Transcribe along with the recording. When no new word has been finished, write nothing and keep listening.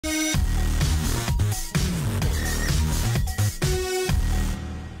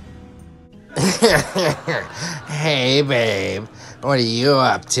Hey, babe. What are you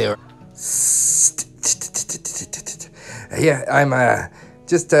up to? Yeah, I'm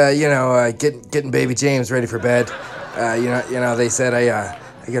just getting baby James ready for bed. They said I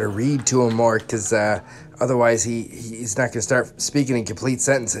gotta read to him more, cause otherwise he's not gonna start speaking in complete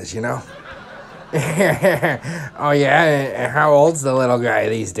sentences, you know. Oh yeah, and how old's the little guy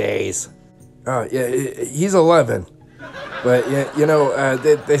these days? Oh yeah, he's 11. But yeah,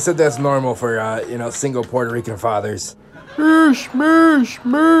 they said that's normal for single Puerto Rican fathers. Mersh.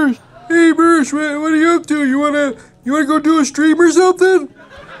 Hey Mersh, what are you up to? You wanna go do a stream or something?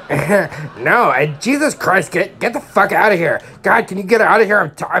 No, Jesus Christ, get the fuck out of here. God, can you get out of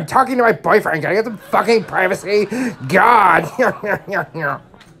here? I'm talking to my boyfriend. Can I get some fucking privacy? God.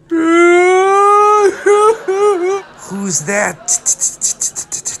 Who's that?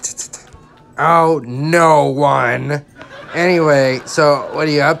 Oh, no one. Anyway, so what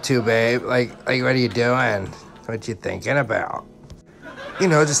are you up to, babe? Like what are you doing? What you thinking about?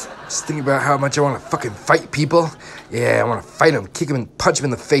 Just thinking about how much I want to fucking fight people. Yeah, I want to fight them, kick them and punch them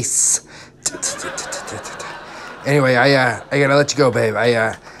in the face. Anyway, I gotta let you go, babe.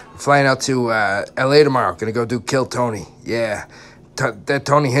 I'm flying out to LA tomorrow. Gonna go do Kill Tony. Yeah, that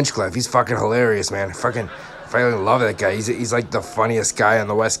Tony Hinchcliffe, he's fucking hilarious, man. I fucking love that guy. He's like the funniest guy on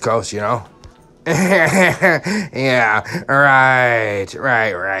the West Coast, you know? Yeah, right.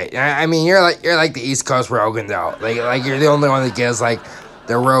 I mean, you're like the East Coast Rogan, though. Like you're the only one that gives like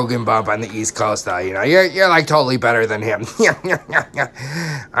the Rogan bump on the East Coast, though. You know, you're like totally better than him.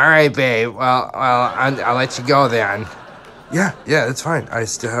 All right, babe. Well, I'll let you go then. Yeah, that's fine. I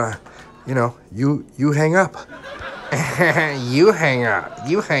just, you hang up. You hang up.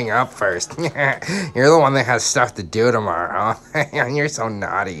 You hang up first. You're the one that has stuff to do tomorrow. You're so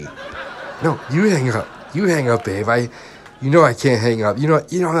naughty. No, you hang up. You hang up, babe. I can't hang up.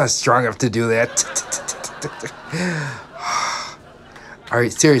 I'm not strong enough to do that. All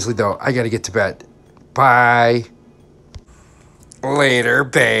right, seriously though, I gotta get to bed. Bye. Later,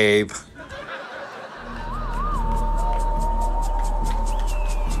 babe.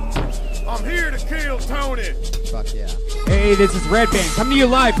 I'm here to kill Tony. Fuck yeah. Hey, this is Red Band coming to you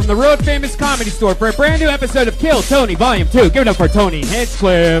live from the Road Famous Comedy Store for a brand new episode of Kill Tony Volume 2. Give it up for Tony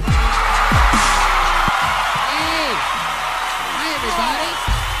Hinchcliffe.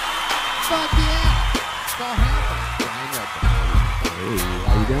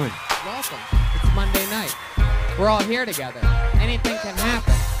 We're all here together. Anything can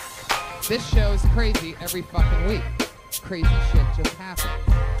happen. This show's crazy every fucking week. Crazy shit just happens.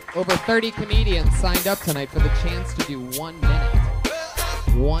 Over 30 comedians signed up tonight for the chance to do 1 minute.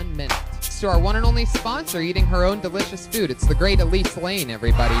 1 minute. It's to our one and only sponsor eating her own delicious food. It's the great Elise Lane,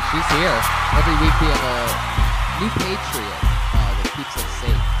 everybody. She's here. Every week we have a new patriot that keeps us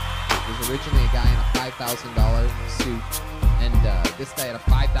safe. There's originally a guy in a $5,000 suit, and this guy had a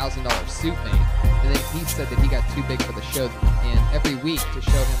 $5,000 suit made, and then he said that he got too big for the show, and every week to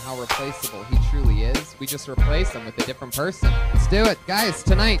show him how replaceable he truly is, we just replace him with a different person. Let's do it. Guys,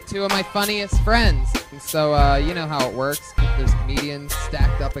 tonight, 2 of my funniest friends. And so, you know how it works. There's comedians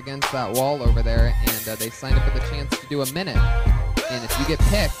stacked up against that wall over there, and they signed up for the chance to do a minute. And if you get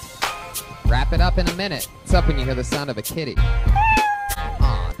picked, wrap it up in a minute. What's up when you hear the sound of a kitty?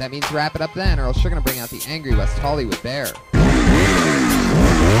 That means wrap it up then, or else you're gonna bring out the angry West Hollywood bear.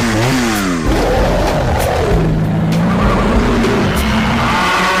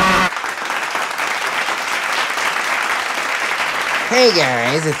 Hey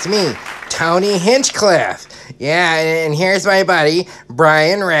guys, it's me, Tony Hinchcliffe. Yeah, and here's my buddy,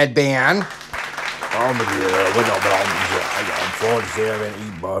 Brian Redband. I got 47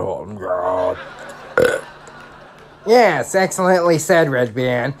 eat butthole. Yes, excellently said, Red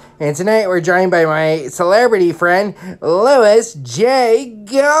Band. And tonight we're joined by my celebrity friend, Louis J.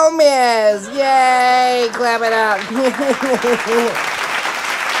 Gomez. Yay! Clap it up.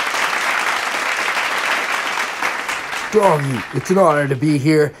 Doggy, it's an honor to be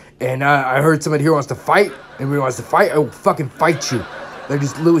here. And I heard somebody here wants to fight. Anybody wants to fight? I will fucking fight you. They're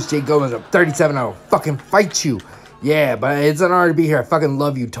just Louis J. Gomez. I'm 37. I will fucking fight you. Yeah, but it's an honor to be here. I fucking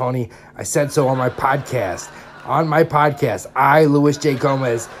love you, Tony. I said so on my podcast. On my podcast, I, Louis J.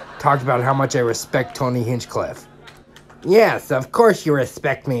 Gomez, talked about how much I respect Tony Hinchcliffe. Yes, of course you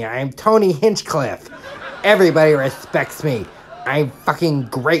respect me. I'm Tony Hinchcliffe. Everybody respects me. I'm fucking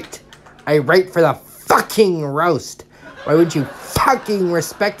great. I write for the fucking roast. Why would you fucking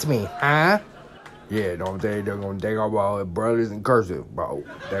respect me, huh? Yeah, don't they gonna think about brothers in cursive, bro.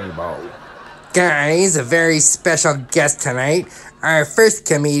 Think about. Guys, a very special guest tonight. Our first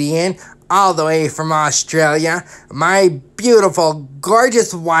comedian, all the way from Australia, my beautiful,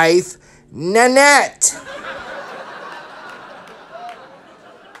 gorgeous wife, Nanette.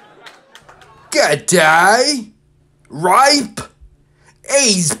 Good day. Rape.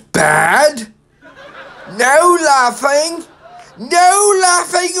 He's bad. No laughing. No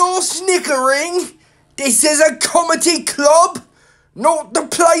laughing or snickering. This is a comedy club, not the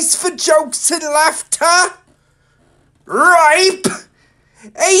place for jokes and laughter. Rape.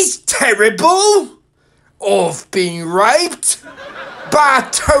 He's terrible. I've been raped by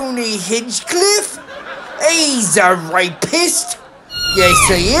Tony Hinchcliffe. He's a rapist. Yes,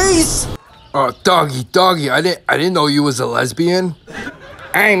 he is. Oh, doggy, I didn't know you was a lesbian.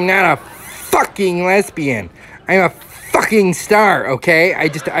 I'm not a fucking lesbian. I'm a fucking star, okay?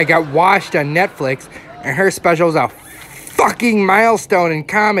 I got washed on Netflix, and her special is a fucking milestone in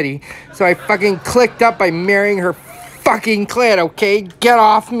comedy, so I fucking clicked up by marrying her fucking clit, okay? Get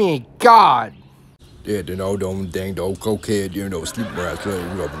off me, God. Yeah, then all them dang dog cokehead, sleep around,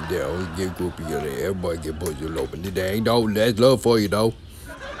 up and down, get groupie, everybody get pussy open. The dang dog, that's love for you, though.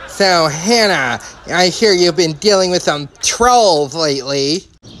 So, Hannah, I hear you've been dealing with some trolls lately.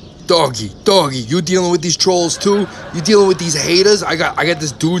 Doggy, you dealing with these trolls too? You dealing with these haters? I got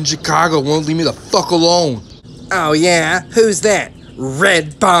this dude in Chicago won't leave me the fuck alone. Oh yeah? Who's that?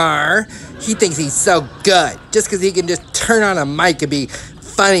 Red Bar? He thinks he's so good, just because he can just turn on a mic and be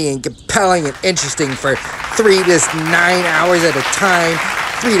funny and compelling and interesting for 3 to 9 hours at a time,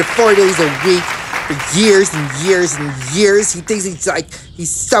 3 to 4 days a week, for years and years and years. He thinks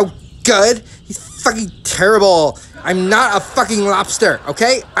he's so good. He's fucking terrible. I'm not a fucking lobster,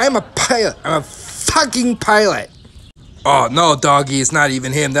 okay? I'm a pilot. I'm a fucking pilot. Oh, no, doggy, it's not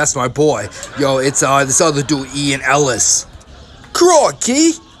even him. That's my boy. Yo, it's this other dude, Ian Ellis.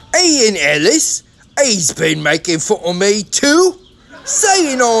 Crikey, Ian Ellis. He's been making fun of me too.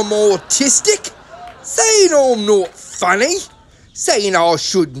 Saying I'm autistic. Saying I'm not funny. Saying I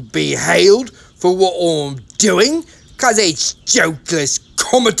shouldn't be hailed for what I'm doing, cause it's jokeless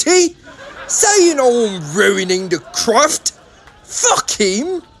comedy. Saying I'm ruining the craft. Fuck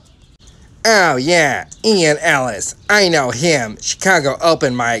him. Oh yeah, Ian Ellis. I know him. Chicago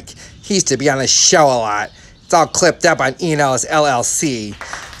open mic. He used to be on the show a lot. It's all clipped up on Ian Ellis LLC.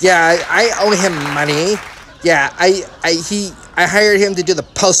 Yeah, I owe him money. Yeah, I hired him to do the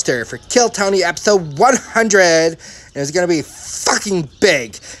poster for Kill Tony episode 100. And it was gonna be fucking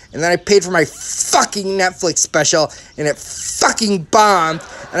big. And then I paid for my fucking Netflix special, and it fucking bombed,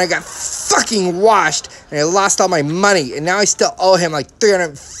 and I got fucking washed, and I lost all my money, and now I still owe him like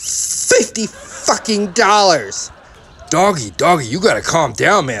 $350 fucking dollars. Doggy, you gotta calm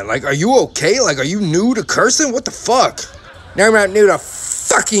down, man. Like, are you okay? Like, are you new to cursing? What the fuck? No, I'm not new to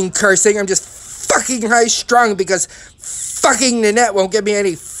fucking cursing. I'm just fucking high-strung because fucking Nanette won't give me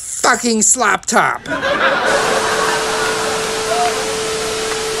any fucking slop top.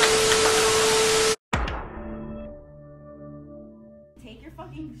 Take your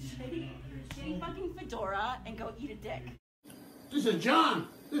fucking shitty fucking fedora and go eat a dick. This is John.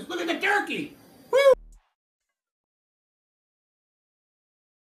 Look at the turkey.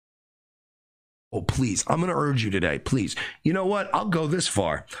 Oh, please, I'm going to urge you today, please. You know what? I'll go this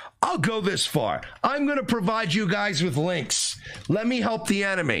far. I'm going to provide you guys with links. Let me help the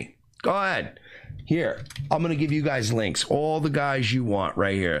enemy. Go ahead. Here, I'm going to give you guys links. All the guys you want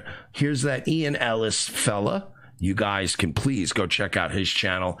right here. Here's that Ian Ellis fella. You guys can please go check out his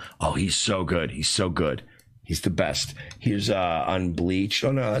channel. Oh, he's so good. He's so good. He's the best. Here's Unbleached.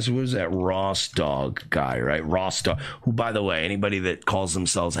 Oh, no, what was that? Ross Dog guy, right? Ross Dog. Who, by the way, anybody that calls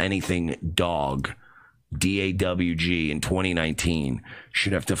themselves anything dog, D-A-W-G, in 2019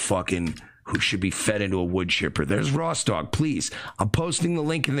 should have to fucking, who should be fed into a wood chipper. There's Ross Dog, please. I'm posting the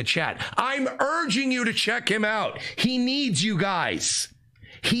link in the chat. I'm urging you to check him out. He needs you guys.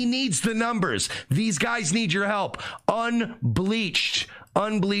 He needs the numbers. These guys need your help. Unbleached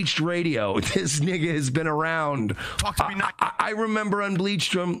Radio. This nigga has been around. I remember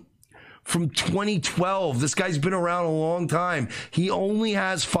Unbleached from 2012. This guy's been around a long time. He only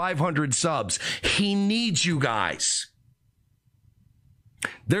has 500 subs. He needs you guys.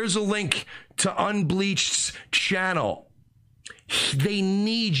 There's a link to Unbleached's channel. They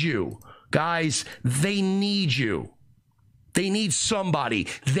need you. Guys, they need you. They need somebody.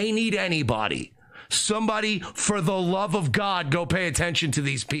 They need anybody. Somebody, for the love of God, go pay attention to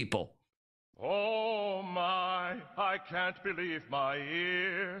these people. Oh my, I can't believe my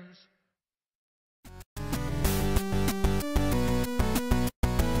ears.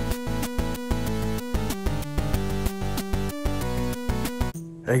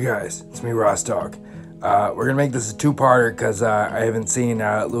 Hey guys, it's me, Ross Dog. We're gonna make this a two-parter because I haven't seen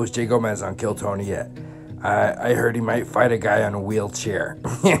Louis J. Gomez on Kill Tony yet. I heard he might fight a guy on a wheelchair.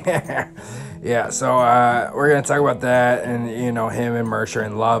 Yeah, so we're gonna talk about that, and you know, him and Mersh are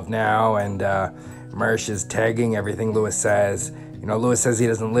in love now, and Mersh is tagging everything Lewis says. You know, Lewis says he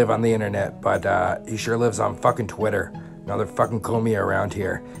doesn't live on the internet, but he sure lives on fucking Twitter. Another fucking Comey around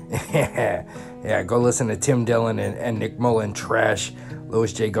here. Yeah, go listen to Tim Dillon and Nick Mullen trash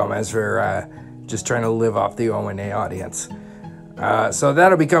Louis J. Gomez for just trying to live off the O&A audience. So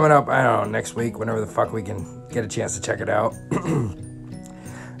that'll be coming up, I don't know, next week, whenever the fuck we can get a chance to check it out.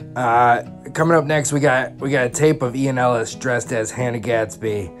 Coming up next, we got a tape of Ian Ellis dressed as Hannah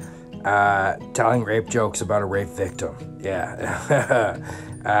Gadsby, telling rape jokes about a rape victim. Yeah.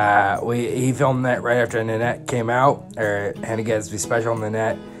 He filmed that right after Nanette came out, or Hannah Gadsby special on the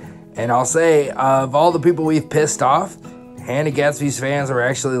net. And I'll say, of all the people we've pissed off, Hannah Gadsby's fans are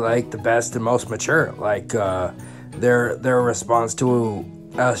actually like the best and most mature. Like their response to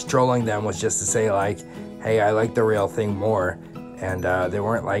us trolling them was just to say like, hey, I like the real thing more. And they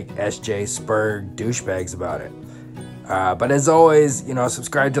weren't like SJ Spurg douchebags about it. But as always, you know,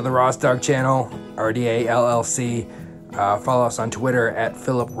 subscribe to the Ross Dog channel, RDA LLC. Follow us on Twitter at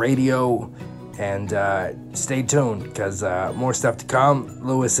PhillipRadio. And stay tuned, because more stuff to come.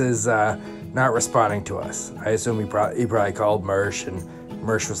 Lewis is not responding to us. I assume he probably called Mersh, and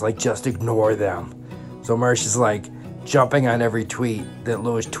Mersh was like, just ignore them. So Mersh is like jumping on every tweet that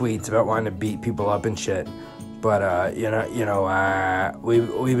Lewis tweets about wanting to beat people up and shit. But we've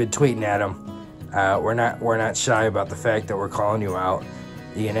been tweeting at him. We're not shy about the fact that we're calling you out.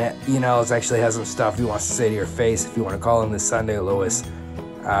 Ian Ellis actually has some stuff he wants to say to your face. If you want to call him this Sunday, Lewis,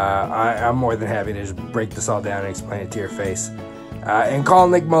 I'm more than happy to just break this all down and explain it to your face. And call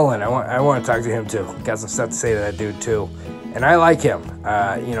Nick Mullen. I want to talk to him too. Got some stuff to say to that dude too. And I like him.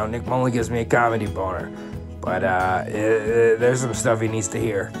 Nick Mullen gives me a comedy boner. But there's some stuff he needs to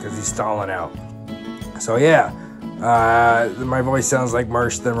hear because he's stalling out. So yeah, my voice sounds like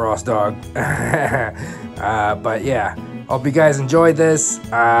Mersh than Ross Dog. But yeah, hope you guys enjoyed this.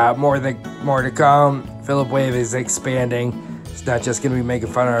 More to come. PhillipWave is expanding. It's not just gonna be making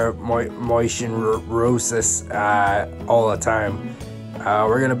fun of motion roses all the time.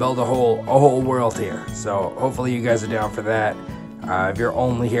 We're gonna build a whole world here. So hopefully you guys are down for that. If you're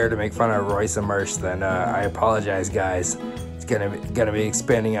only here to make fun of Royce and Mersh, then I apologize, guys. It's gonna be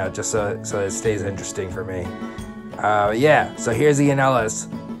expanding out just so it stays interesting for me. Yeah, so here's Ian Ellis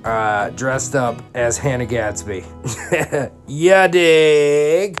dressed up as Hannah Gadsby. Ya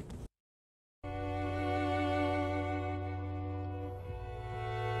dig?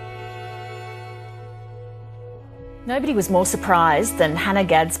 Nobody was more surprised than Hannah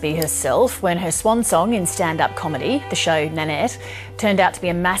Gadsby herself when her swan song in stand-up comedy, the show Nanette, turned out to be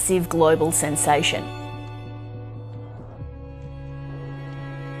a massive global sensation.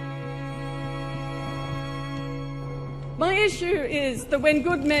 My issue is that when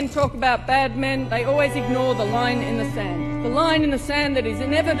good men talk about bad men, they always ignore the line in the sand. The line in the sand that is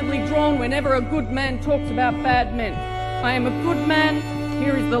inevitably drawn whenever a good man talks about bad men. I am a good man,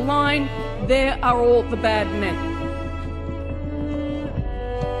 here is the line, there are all the bad men.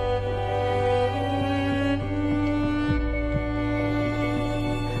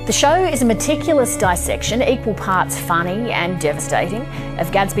 The show is a meticulous dissection, equal parts funny and devastating,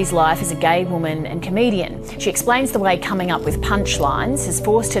 of Gadsby's life as a gay woman and comedian. She explains the way coming up with punchlines has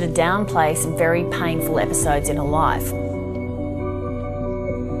forced her to downplay some very painful episodes in her life.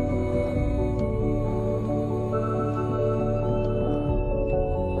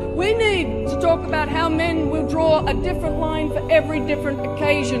 We need to talk about how men will draw a different line for every different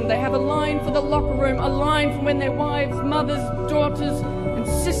occasion. They have a line for the locker room, a line for when their wives, mothers, daughters,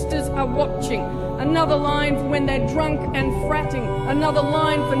 sisters are watching, another line for when they're drunk and fratting, another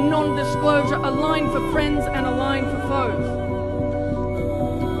line for non-disclosure, a line for friends and a line for foes.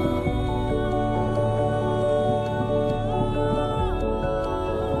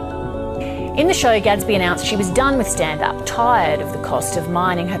 In the show, Gadsby announced she was done with stand-up, tired of the cost of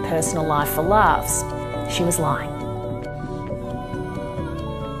mining her personal life for laughs. She was lying.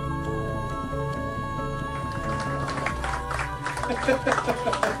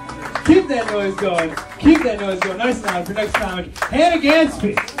 Keep that noise going. Keep that noise going. Nice and loud for next comic, Hannah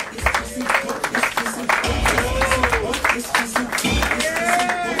Gadsby.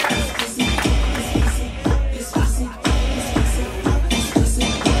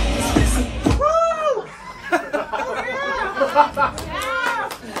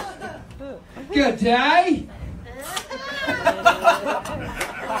 Good day.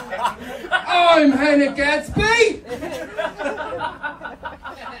 I'm Hannah Gadsby.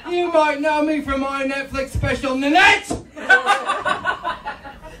 You might know me from my Netflix special, Nanette.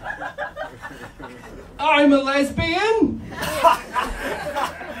 I'm a lesbian.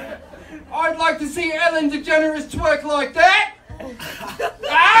 I'd like to see Ellen DeGeneres twerk like that.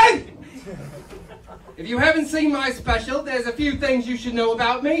 Hey! If you haven't seen my special, there's a few things you should know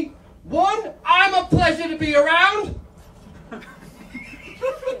about me. One, I'm a pleasure to be around.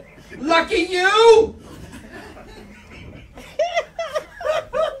 Lucky you!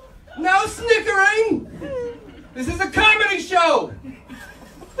 No snickering! This is a comedy show!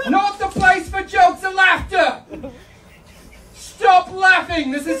 Not the place for jokes and laughter! Stop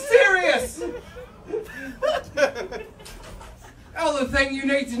laughing! This is serious! Other thing you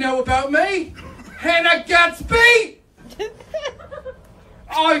need to know about me, Hannah Gadsby!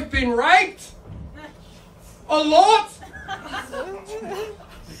 I've been raped! A lot!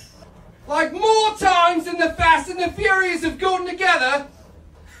 Like more times than the Fast and the Furious have gotten together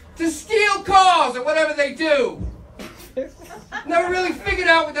to steal cars or whatever they do. Never really figured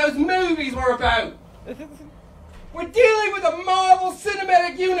out what those movies were about. We're dealing with a Marvel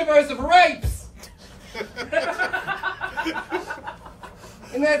Cinematic Universe of rapes.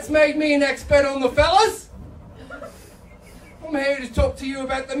 And that's made me an expert on the fellas. I'm here to talk to you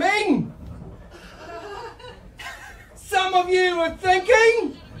about the men. Some of you are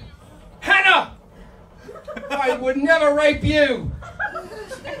thinking, Hannah, I would never rape you.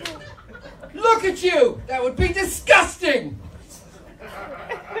 Look at you, that would be disgusting.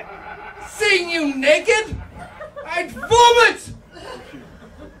 Seeing you naked, I'd vomit.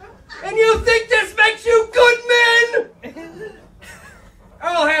 And you think this makes you good men?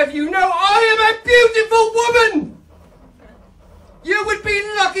 I'll have you know I am a beautiful woman. You would be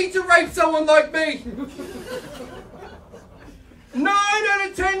lucky to rape someone like me. 9 out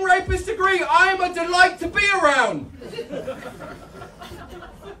of 10 rapists agree I am a delight to be around.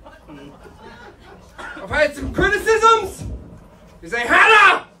 I've had some criticisms. They say,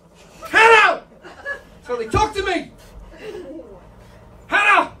 Hannah! Hannah! So they talk to me.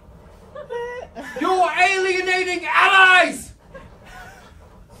 Hannah! You're alienating allies!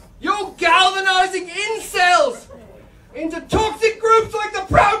 You're galvanizing incels into toxic groups like the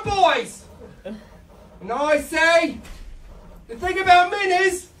Proud Boys! And I say, the thing about men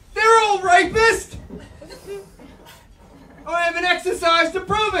is, they're all rapists! I have an exercise to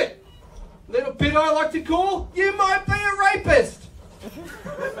prove it. A little bit I like to call, you might be a rapist.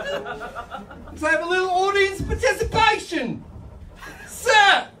 Let's have a little audience participation.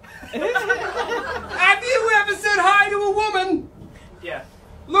 Sir, have you ever said hi to a woman? Yeah.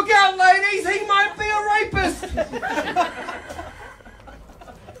 Look out, ladies, he might be a rapist.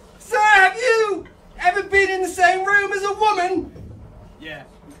 Sir, have you ever been in the same room as a woman? Yeah.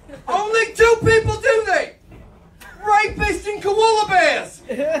 Only 2 people do that. Rapists and koala bears.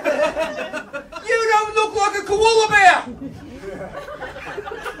 You don't look like a koala bear.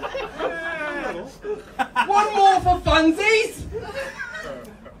 One more for funsies.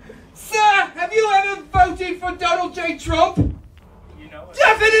 Sir, have you ever voted for Donald J. Trump? You know it.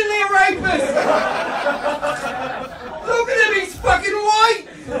 Definitely a rapist. Look at him, he's fucking white.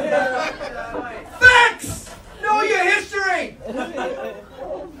 Facts. Know your history.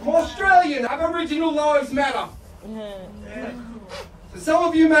 I'm Australian. Aboriginal lives matter. So some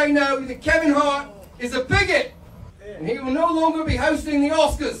of you may know that Kevin Hart is a bigot, and he will no longer be hosting the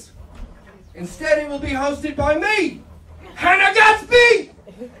Oscars. Instead, it will be hosted by me, Hannah Gadsby.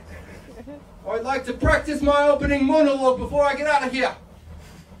 I'd like to practice my opening monologue before I get out of here.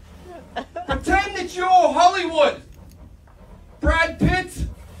 Pretend that you're Hollywood. Brad Pitt,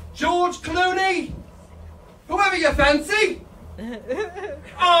 George Clooney, whoever you fancy.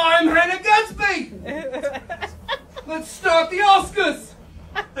 I'm Hannah Gadsby. Let's start the Oscars.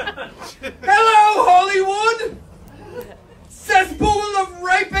 Hello, Hollywood. Cesspool of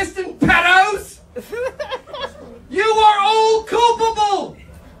rapists and pedos. You are all culpable.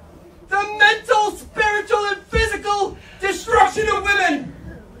 The mental, spiritual, and physical destruction of women.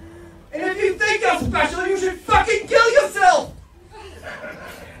 And if you think you're special, you should fucking kill yourself.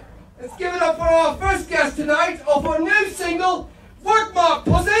 Let's give it up for our first guest tonight of our new single, Work My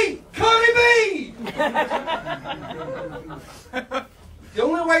Pussy, Cardi B! The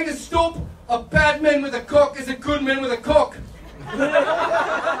only way to stop a bad man with a cock is a good man with a cock.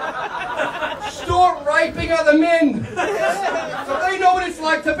 Start raping other men so they know what it's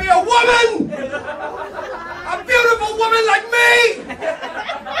like to be a woman! A beautiful woman like me!